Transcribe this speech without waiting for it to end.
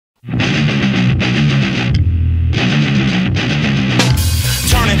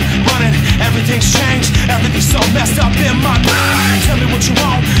You're so messed up in my brain. Tell me what you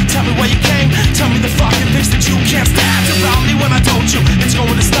want, tell me where you came. Tell me the fucking things that you can't stand about me when I told you it's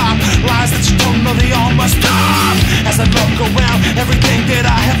going to stop.